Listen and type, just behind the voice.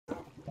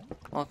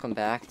Welcome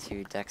back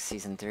to Dex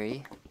Season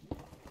 3.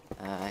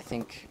 I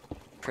think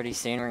pretty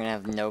soon we're gonna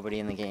have nobody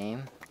in the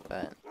game,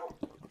 but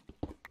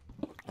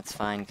that's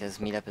fine because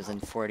meetup is in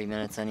 40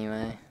 minutes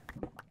anyway.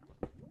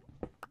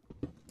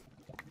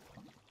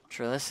 Which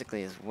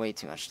realistically is way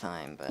too much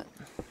time, but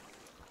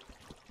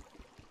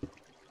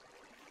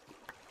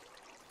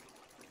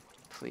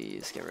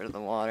please get rid of the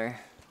water.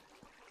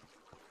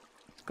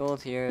 There's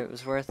gold here, it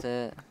was worth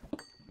it.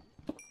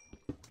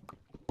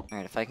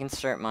 Alright, if I can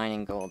start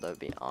mining gold, that would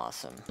be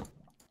awesome.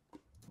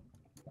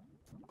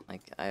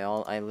 Like,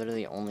 I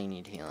literally only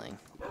need healing.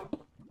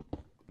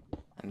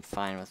 I'm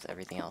fine with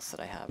everything else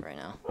that I have right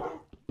now.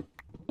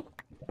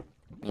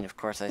 I mean, of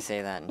course I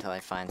say that until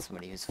I find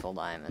somebody who's full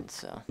diamond,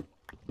 so.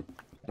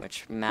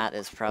 Which Matt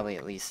is probably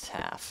at least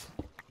half.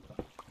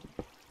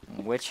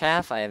 Which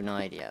half? I have no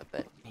idea,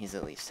 but he's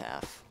at least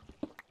half.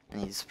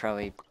 And he's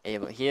probably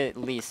able, he at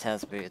least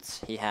has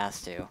boots. He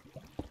has to.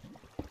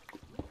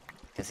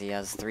 Because he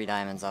has 3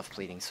 diamonds off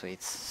Bleeding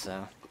Sweets,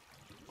 so.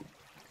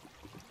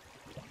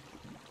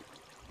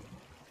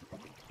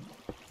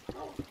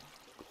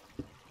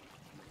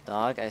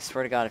 Dog, I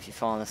swear to God, if you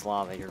fall in this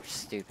lava, you're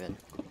stupid.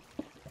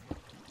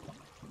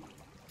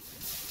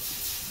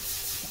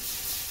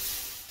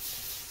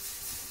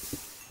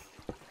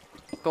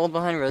 Gold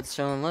behind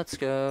redstone, let's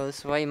go. This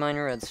is why you mine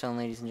a redstone,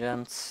 ladies and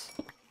gents.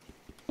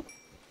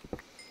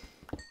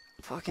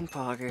 Fucking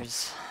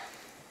poggers.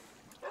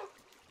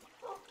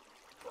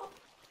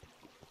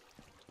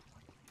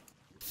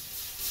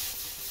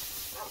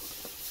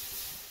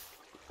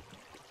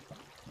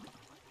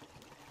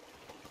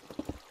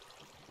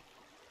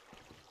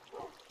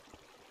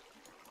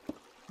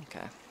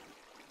 Okay.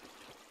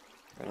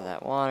 Rid of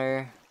that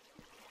water.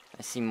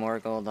 I see more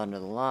gold under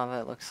the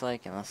lava, it looks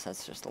like, unless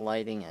that's just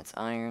lighting, it's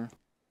iron.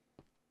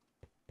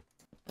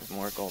 There's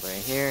more gold right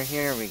here.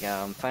 Here we go.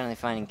 I'm finally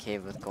finding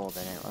cave with gold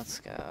in it.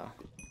 Let's go.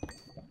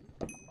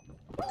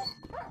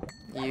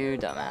 You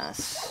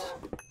dumbass.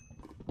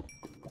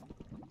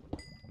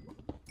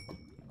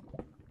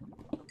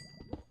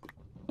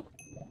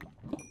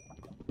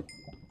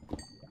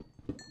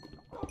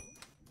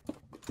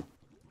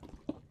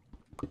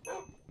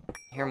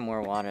 I hear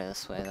more water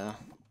this way, though.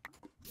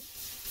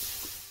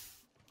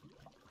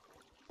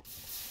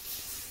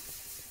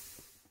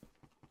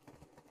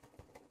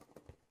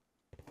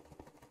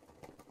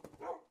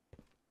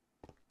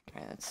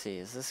 Alright, let's see.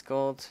 Is this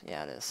gold?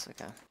 Yeah, it is.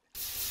 Okay.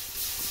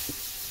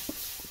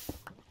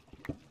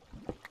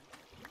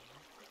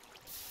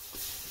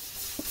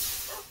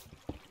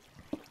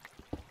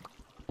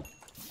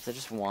 Is it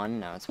just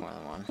one? No, it's more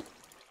than one.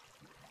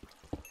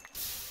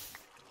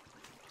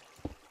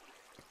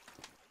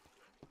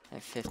 I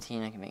have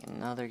 15, I can make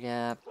another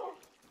gap.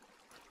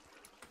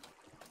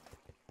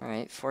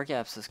 Alright, 4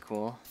 gaps is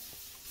cool.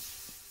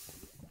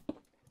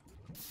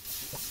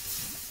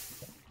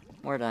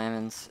 More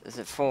diamonds. Is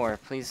it 4?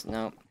 Please,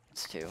 nope,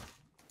 it's 2.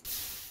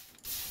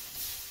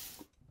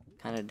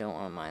 Kinda don't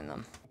want to mine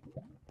them.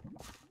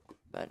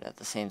 But at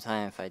the same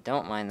time, if I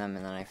don't mine them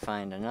and then I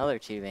find another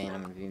 2 vein,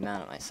 I'm gonna be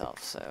mad at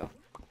myself, so.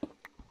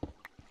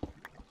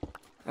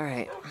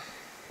 Alright.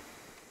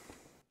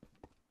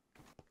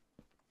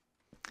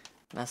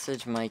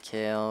 Message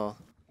Micale,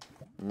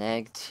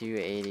 neg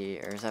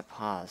 280, or is that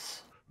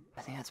pause?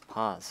 I think that's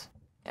pause.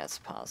 Yeah, it's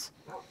pause.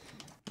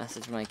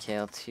 Message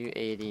Micale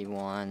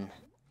 281,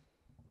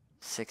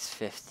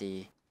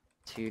 650,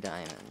 2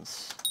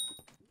 diamonds.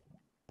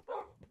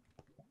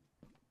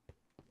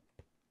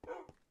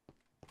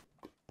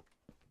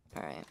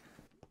 Alright.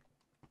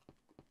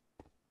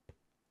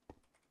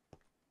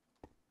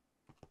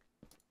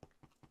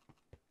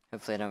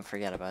 Hopefully I don't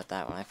forget about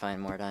that when I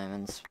find more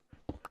diamonds.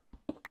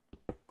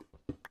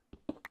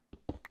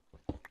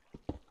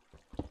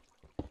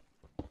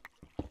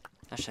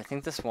 Actually, I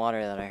think this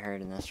water that I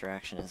heard in this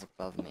direction is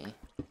above me.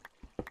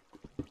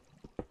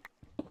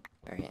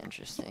 Very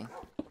interesting.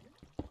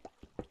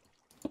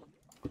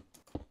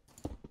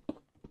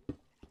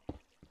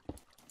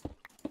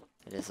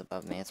 It is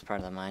above me. It's part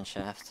of the mine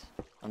shaft.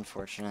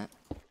 Unfortunate.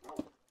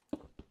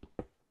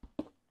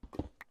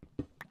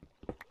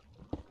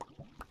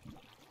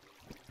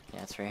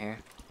 Yeah, it's right here.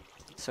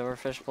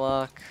 Silverfish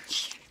block.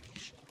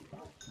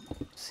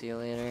 See you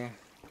later.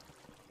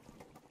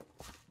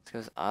 This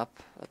goes up.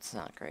 That's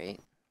not great.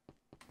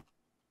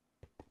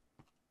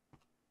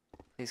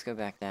 Please go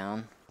back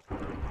down.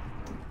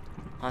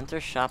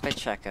 Hunter shot by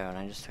Checo, and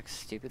I just took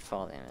stupid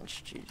fall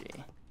damage.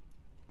 GG.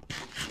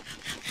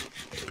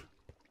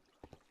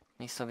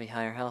 May still be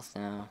higher health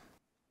now.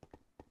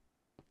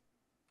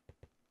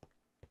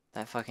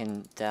 That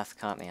fucking death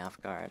caught me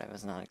off guard. I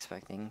was not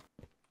expecting.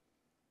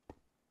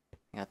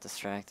 I got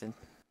distracted.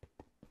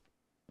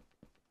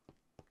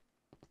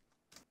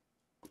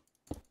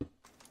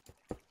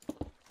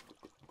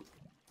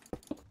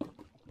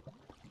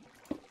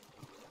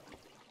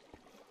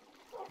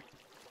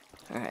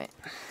 Alright.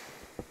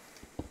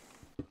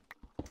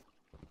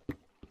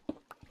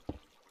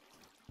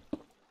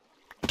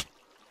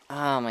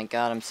 Oh my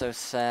god, I'm so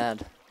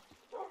sad.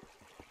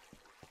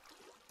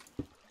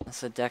 This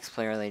It's a Dex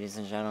player, ladies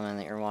and gentlemen,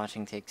 that you're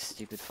watching take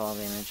stupid fall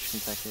damage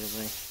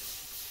consecutively.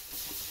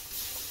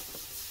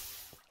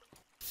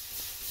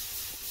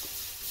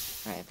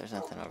 Alright, there's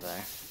nothing over there.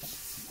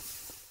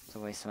 It's a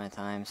waste of my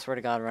time. Swear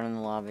to God, run in the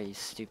lava, you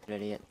stupid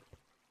idiot.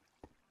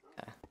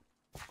 Okay.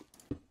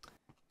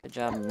 Good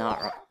job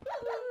not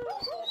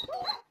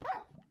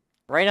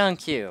right on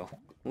cue.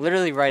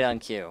 Literally right on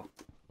cue.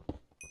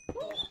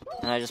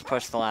 And I just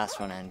pushed the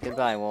last one in.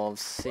 Goodbye,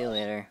 wolves. See you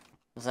later.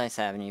 It was nice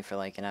having you for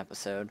like an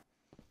episode.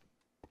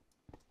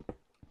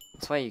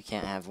 That's why you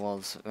can't have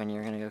wolves when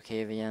you're gonna go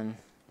cave again.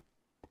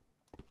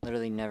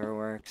 Literally never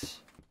works.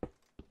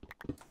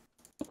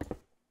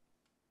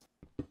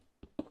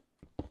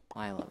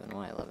 Y11,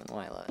 Y11,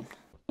 Y11.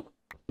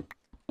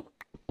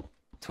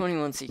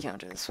 21 sea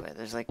counter this way.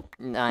 There's like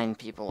 9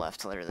 people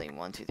left. Literally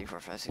 1, 2, 3, 4,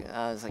 5, 6.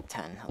 There's like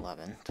 10,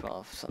 11,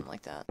 12, something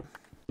like that.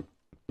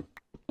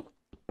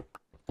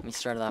 We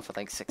started off with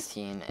like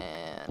 16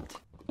 and...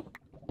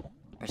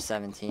 or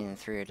 17 and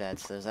 3 are dead,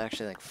 so there's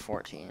actually like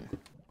 14.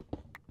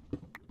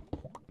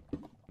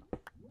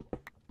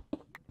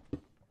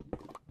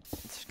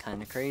 It's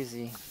kind of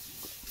crazy.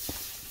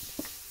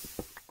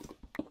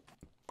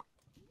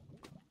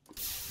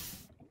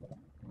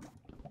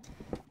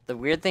 The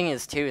weird thing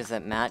is, too, is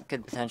that Matt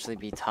could potentially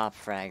be top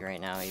frag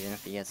right now, even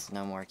if he gets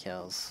no more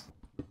kills.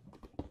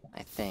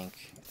 I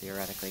think,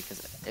 theoretically,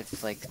 because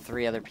if, like,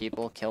 3 other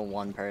people kill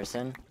 1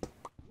 person,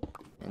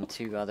 and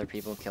 2 other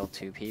people kill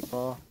 2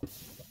 people,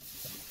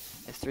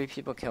 if 3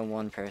 people kill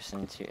 1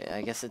 person,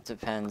 I guess it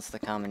depends, the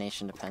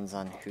combination depends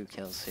on who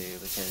kills who,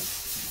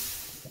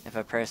 because if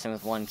a person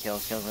with 1 kill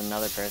kills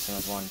another person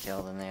with 1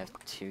 kill, then they have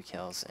 2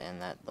 kills,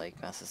 and that,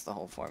 like, messes the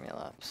whole formula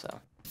up, so...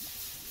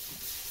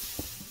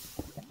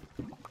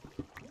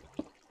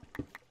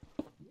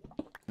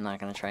 I'm not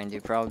gonna try and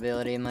do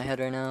probability in my head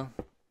right now.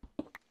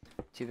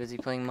 Too busy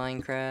playing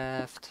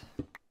Minecraft.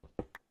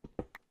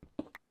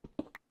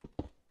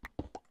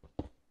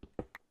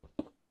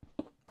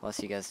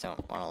 Plus, you guys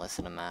don't want to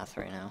listen to math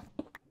right now.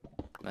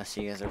 Most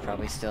of you guys are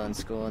probably still in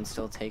school and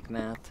still take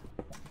math.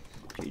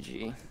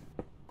 GG.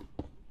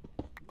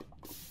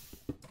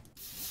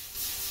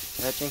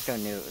 I bet Jinko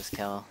knew it was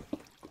Kel.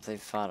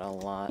 They've fought a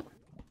lot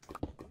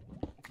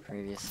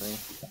previously.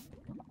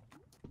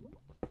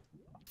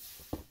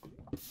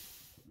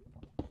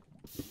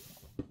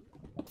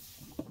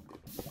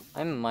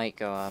 I might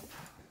go up.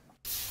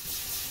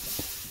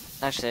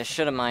 Actually, I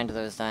should have mined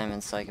those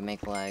diamonds so I can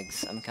make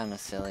legs. I'm kind of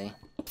silly.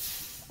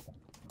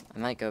 I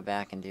might go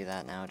back and do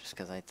that now just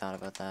because I thought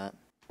about that.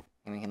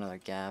 Make another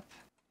gap.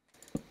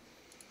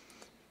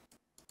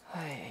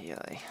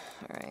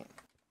 Alright.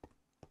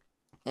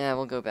 Yeah,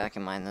 we'll go back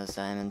and mine those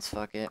diamonds.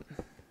 Fuck it.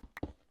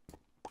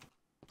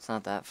 It's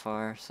not that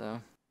far, so...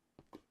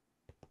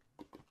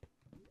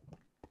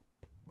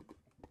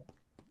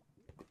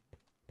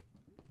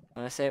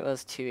 When I say it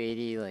was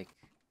 280, like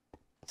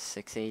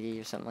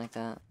 680 or something like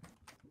that.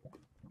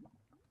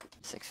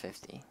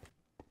 650.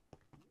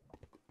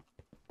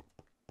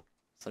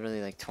 It's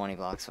literally like 20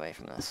 blocks away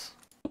from this.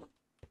 It's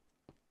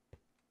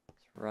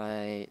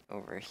right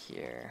over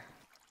here.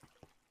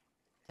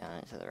 Down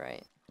and to the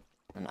right.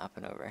 And up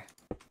and over.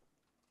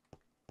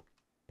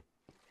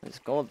 There's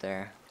gold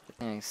there.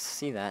 I can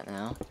see that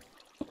now.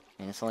 I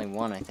mean, it's only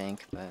 1, I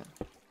think, but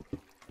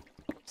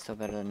still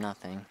better than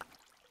nothing.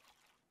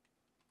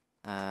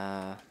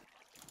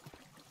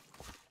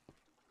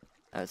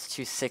 Oh, it's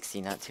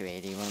 260, not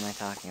 280. What am I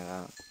talking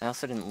about? I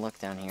also didn't look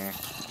down here.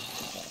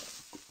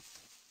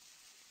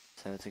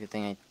 So it's a good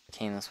thing I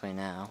came this way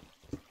now.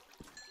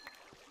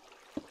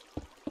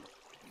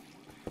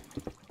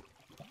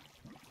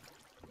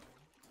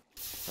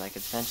 So I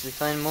could potentially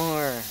find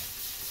more.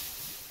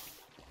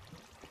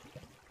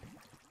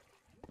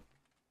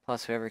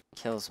 Plus, whoever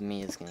kills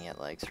me is gonna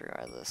get legs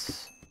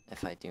regardless.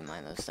 If I do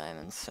mine those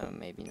diamonds, so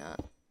maybe not.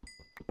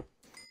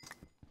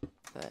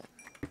 But...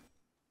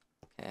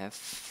 I have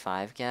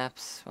 5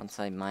 gaps. Once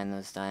I mine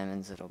those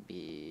diamonds, it'll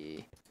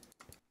be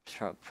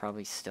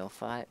probably still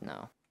 5.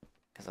 No,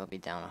 because I'll be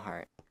down a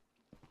heart.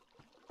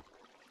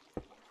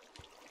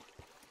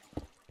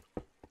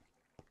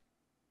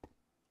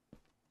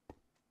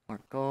 More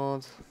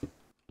gold.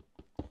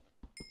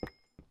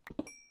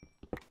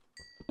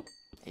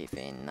 8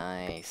 vein,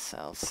 nice.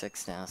 I'll have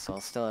 6 now, so I'll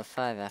still have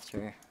 5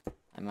 after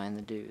I mine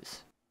the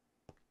dues.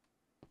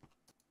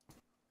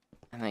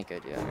 I might go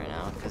do it right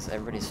now because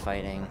everybody's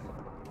fighting.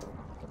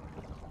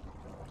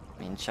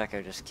 I mean,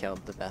 Checo just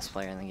killed the best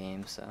player in the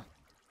game, so...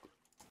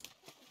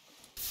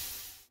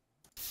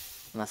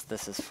 Unless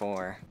this is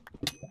 4.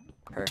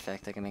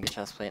 Perfect, I can make a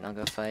chest plate and I'll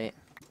go fight.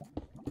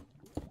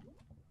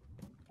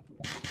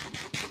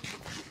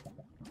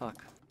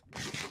 Fuck.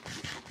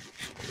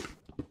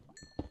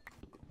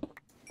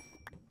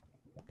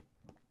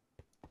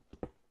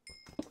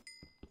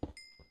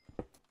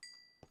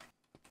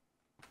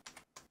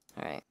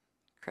 Alright.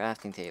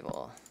 Crafting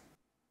table.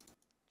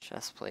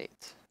 Chest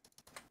plate.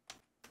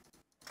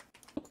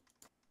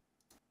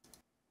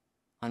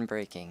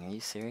 Unbreaking, are you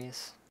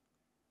serious?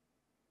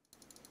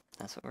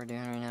 That's what we're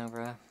doing right now,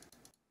 bro.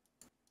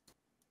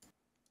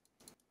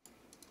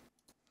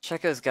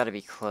 Sheko's got to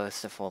be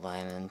close to full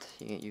diamond,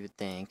 you would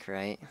think,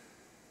 right?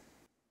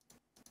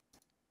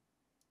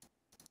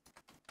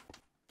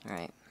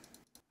 Alright.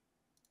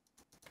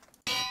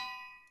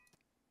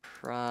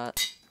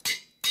 Prot.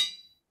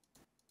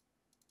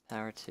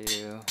 Power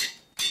 2.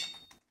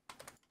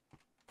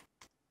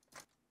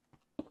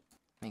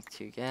 Make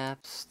 2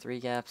 gaps. 3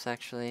 gaps,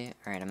 actually.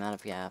 Alright, I'm out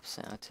of gaps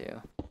now, too.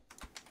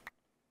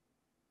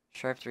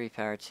 Sharp 3,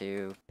 power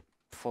 2.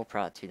 Full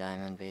prot 2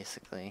 diamond,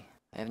 basically.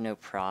 I have no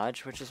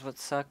proj, which is what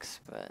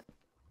sucks, but...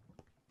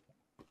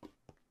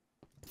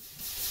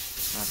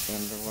 not the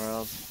end of the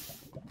world.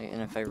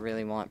 And if I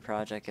really want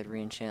proj, I could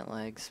re-enchant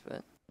legs,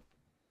 but...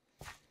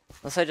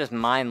 unless I just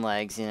mine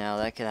legs, you know,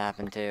 that could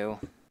happen too.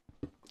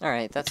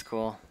 Alright, that's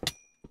cool.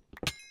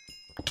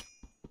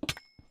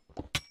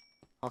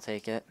 I'll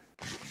take it.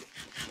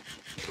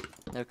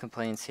 No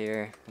complaints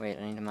here. Wait,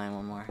 I need to mine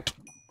one more.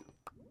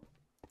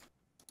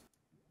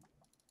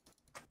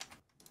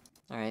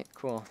 Alright,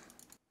 cool.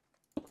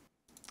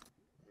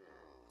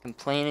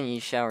 Complain and ye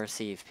shall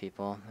receive,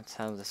 people. That's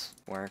how this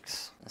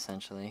works,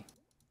 essentially.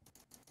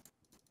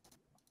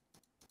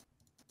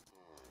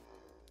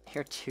 I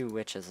hear 2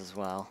 witches as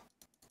well.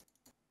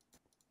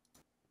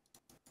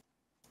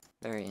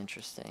 Very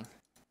interesting.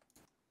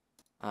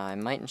 I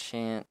might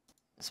enchant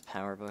this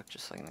power book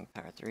just so I can make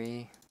power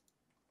 3.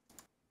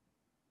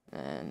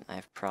 And I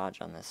have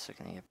proj on this, so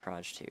can I get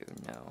proj 2?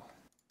 No.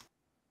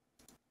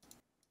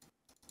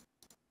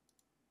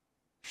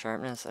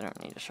 Sharpness? I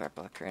don't need a sharp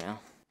book right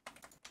now.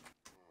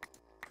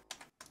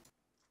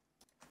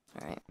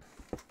 Alright.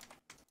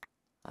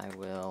 I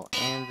will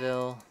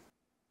anvil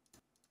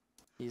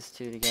these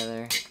 2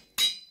 together.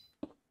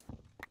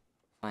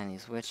 Find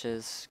these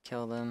witches,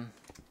 kill them.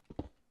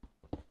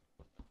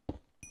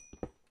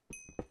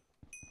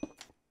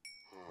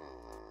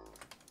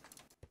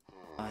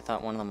 Oh, I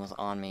thought one of them was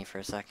on me for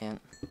a second.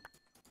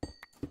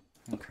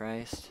 Oh,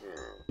 Christ.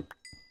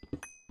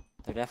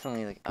 They're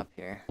definitely, like, up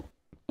here.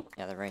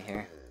 Yeah, they're right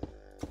here.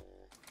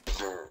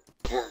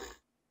 Come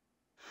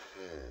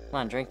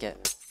on, drink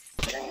it.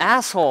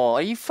 Asshole!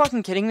 Are you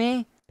fucking kidding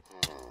me?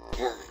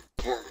 You're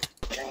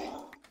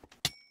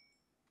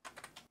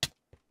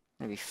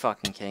gonna be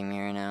fucking kidding me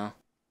right now.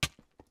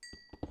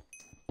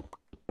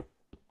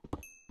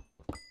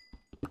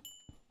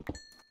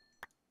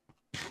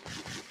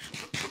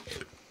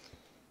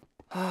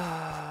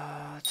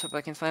 Let's hope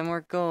I can find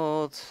more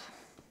gold.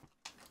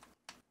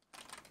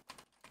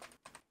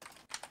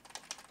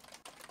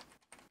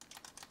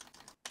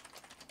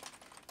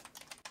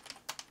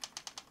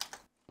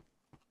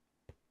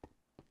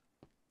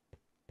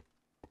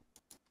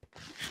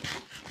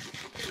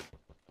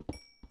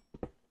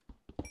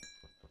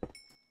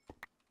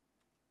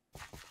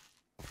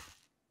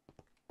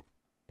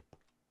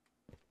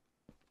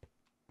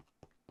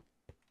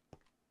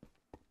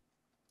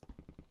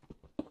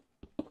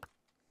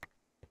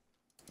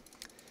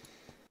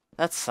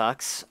 That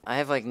sucks. I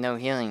have like no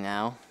healing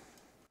now.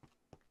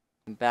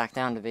 I'm back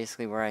down to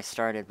basically where I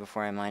started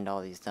before I mined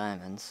all these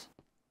diamonds.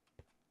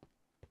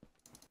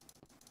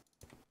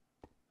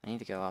 I need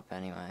to go up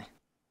anyway.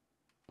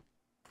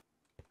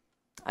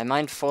 I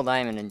mined full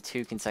diamond in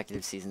 2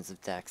 consecutive seasons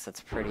of Dex. That's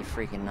pretty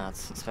freaking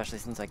nuts, especially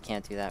since I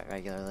can't do that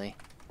regularly.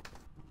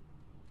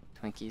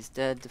 Twinkie's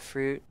dead to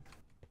fruit.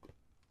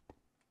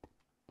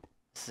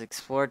 This is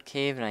explored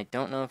cave, and I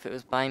don't know if it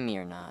was by me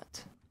or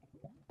not.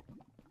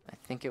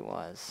 I think it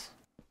was.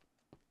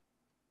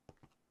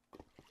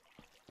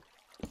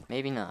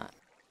 Maybe not.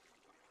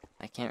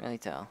 I can't really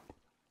tell.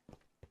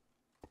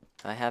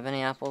 Do I have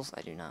any apples?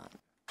 I do not.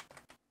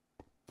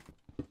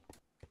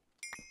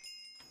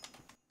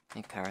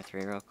 Make power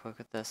 3 real quick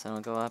with this, and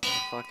I'll go up.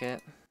 Fuck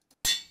it.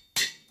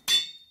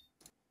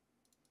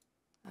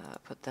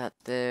 Put that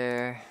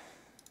there.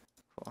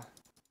 Cool.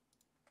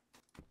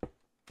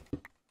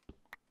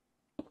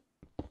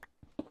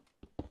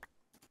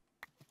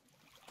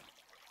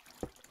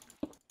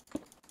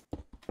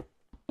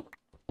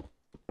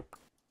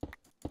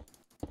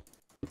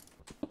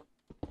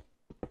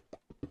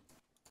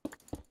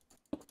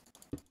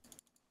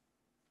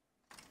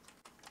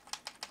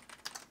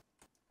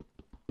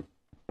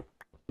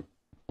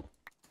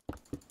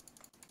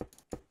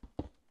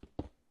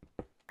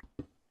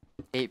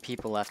 Eight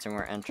people left and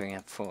we're entering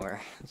at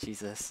 4.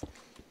 Jesus.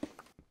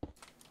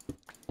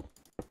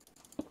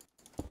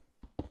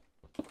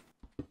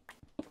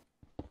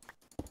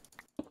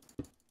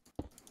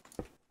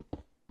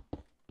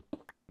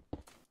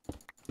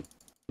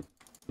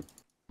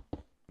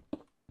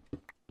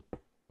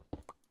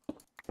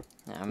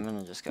 Yeah, I'm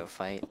gonna just go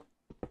fight.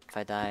 If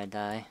I die, I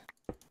die.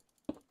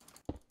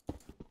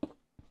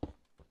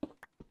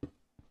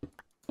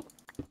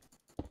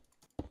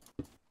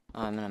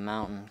 Oh, I'm in a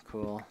mountain.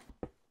 Cool.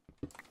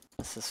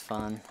 This is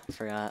fun. I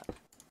forgot.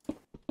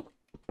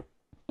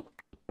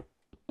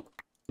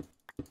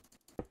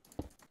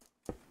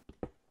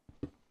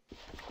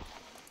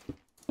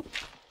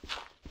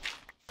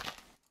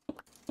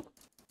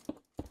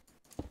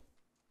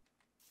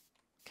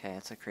 Okay,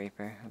 it's a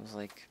creeper. I was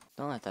like,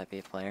 don't let that be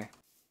a player.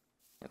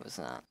 It was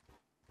not.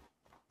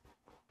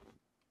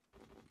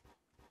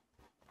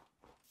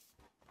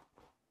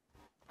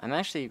 I'm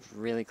actually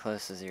really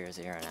close to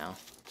 0-0 now.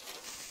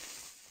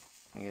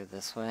 I go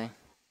this way.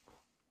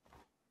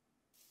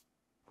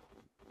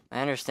 I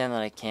understand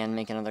that I can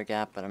make another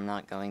gap, but I'm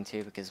not going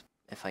to, because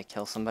if I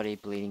kill somebody,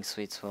 Bleeding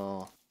Sweets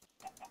will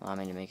allow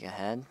me to make a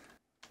head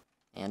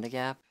and a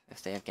gap,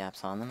 if they have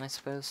gaps on them, I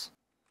suppose.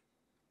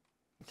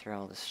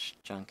 Throw all this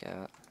junk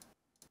out.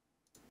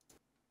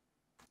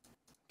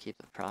 Keep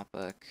the prop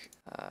book.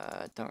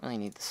 Don't really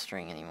need the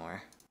string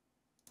anymore.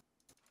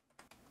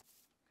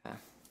 Okay.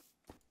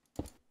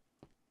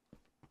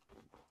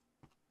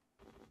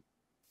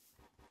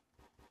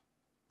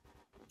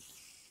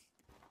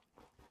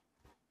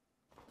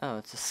 Oh,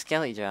 it's a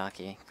skelly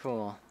jockey.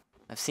 Cool.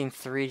 I've seen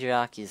 3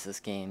 jockeys this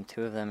game.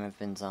 2 of them have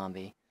been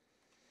zombie.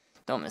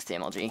 Don't miss the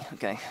MLG.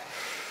 Okay.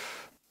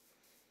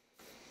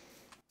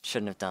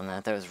 Shouldn't have done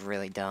that. That was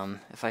really dumb.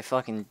 If I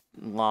fucking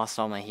lost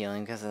all my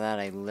healing because of that,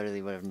 I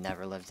literally would have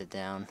never lived it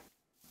down.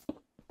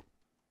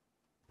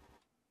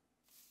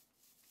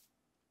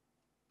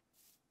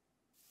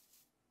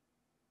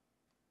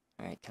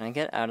 Alright, can I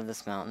get out of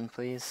this mountain,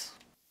 please?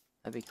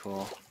 That'd be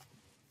cool.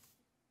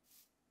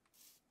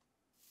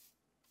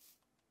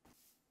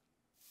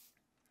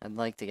 I'd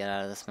like to get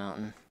out of this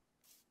mountain.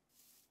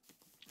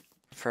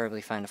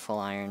 Preferably find a full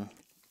iron,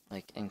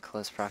 like, in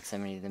close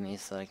proximity to me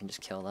so that I can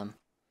just kill them.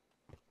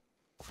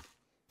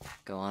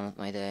 Go on with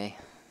my day.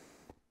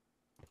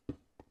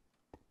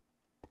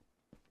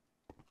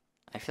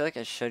 I feel like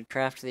I should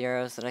craft the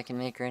arrows that I can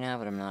make right now,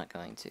 but I'm not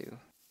going to,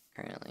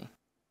 currently.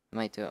 I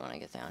might do it when I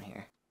get down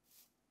here.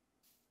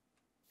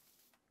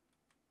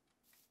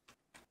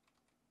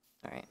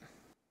 Alright.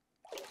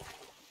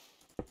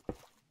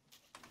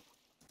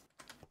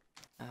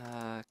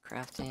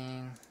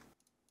 Crafting.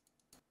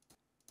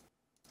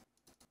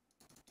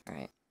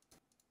 Alright.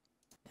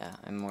 Yeah,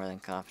 I'm more than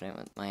confident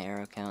with my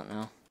arrow count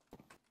now.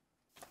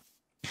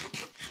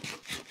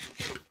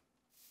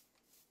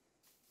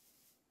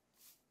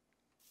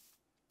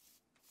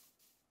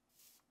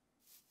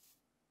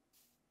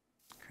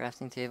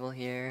 Crafting table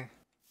here.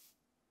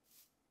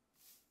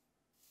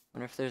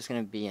 Wonder if there's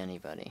gonna be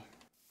anybody.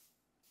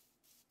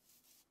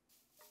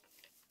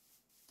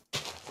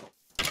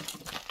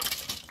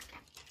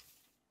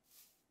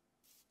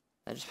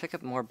 Did I just pick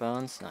up more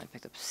bones? No, I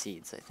picked up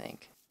seeds, I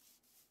think.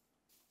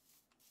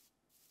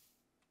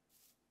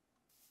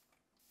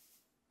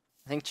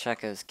 I think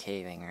Checo's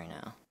caving right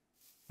now,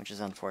 which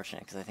is unfortunate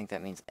because I think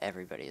that means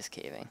everybody is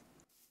caving.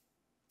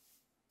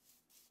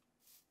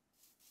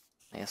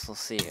 I guess we'll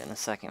see in a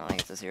second when I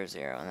get to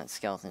 0-0, and that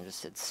skeleton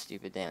just did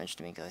stupid damage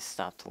to me because I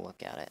stopped to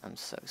look at it. I'm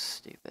so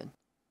stupid.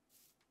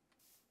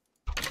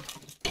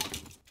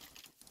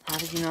 How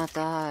did you not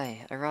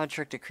die? I rod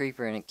tricked a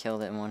creeper and it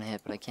killed it in one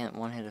hit, but I can't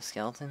one hit a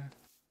skeleton?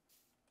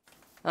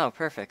 Oh,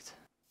 perfect.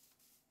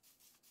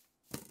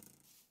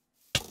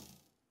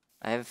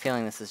 I have a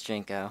feeling this is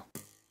Jinko.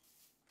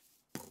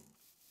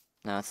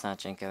 No, it's not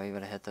Jinko. He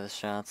would have hit those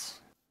shots.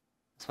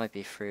 This might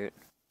be fruit.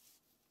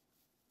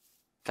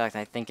 In fact,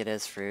 I think it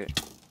is fruit.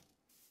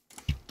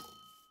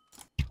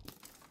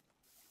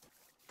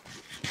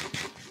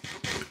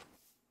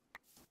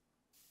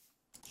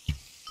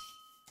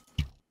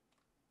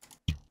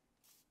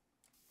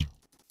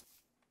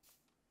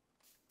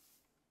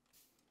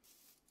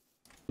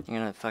 You're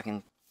gonna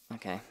fucking...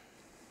 Okay.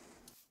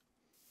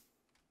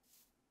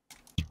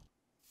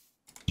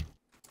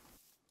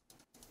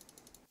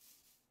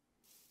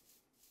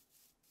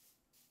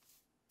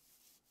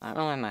 I don't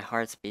know why my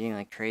heart's beating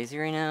like crazy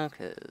right now,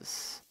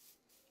 because...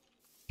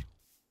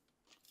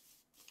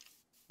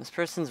 this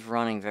person's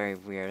running very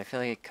weird. I feel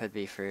like it could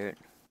be fruit.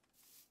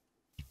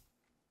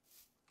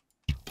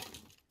 I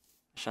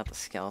shot the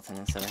skeleton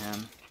instead of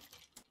him.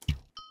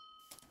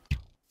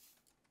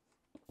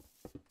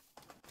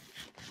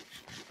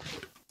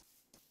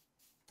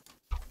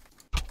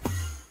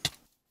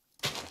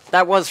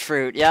 That was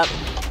fruit, yep.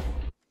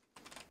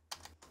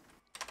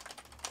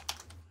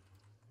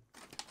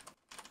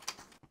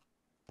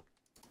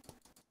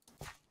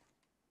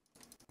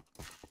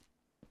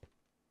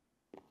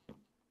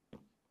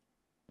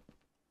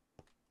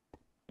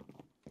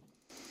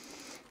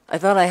 I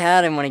thought I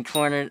had him when he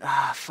cornered.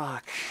 Ah,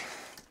 fuck.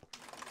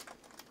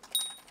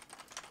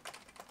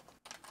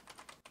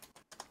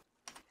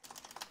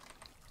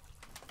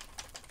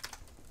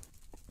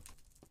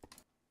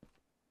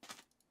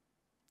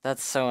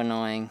 That's so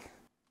annoying.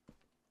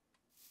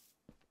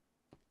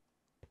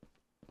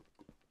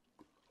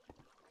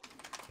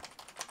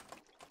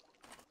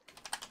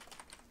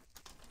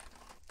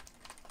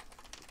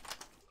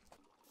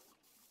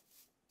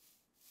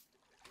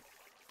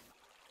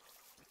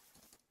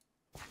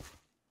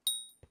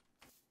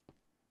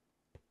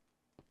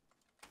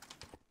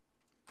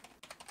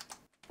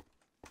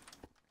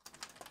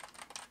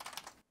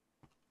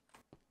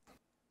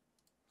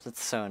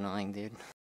 That's so annoying, dude.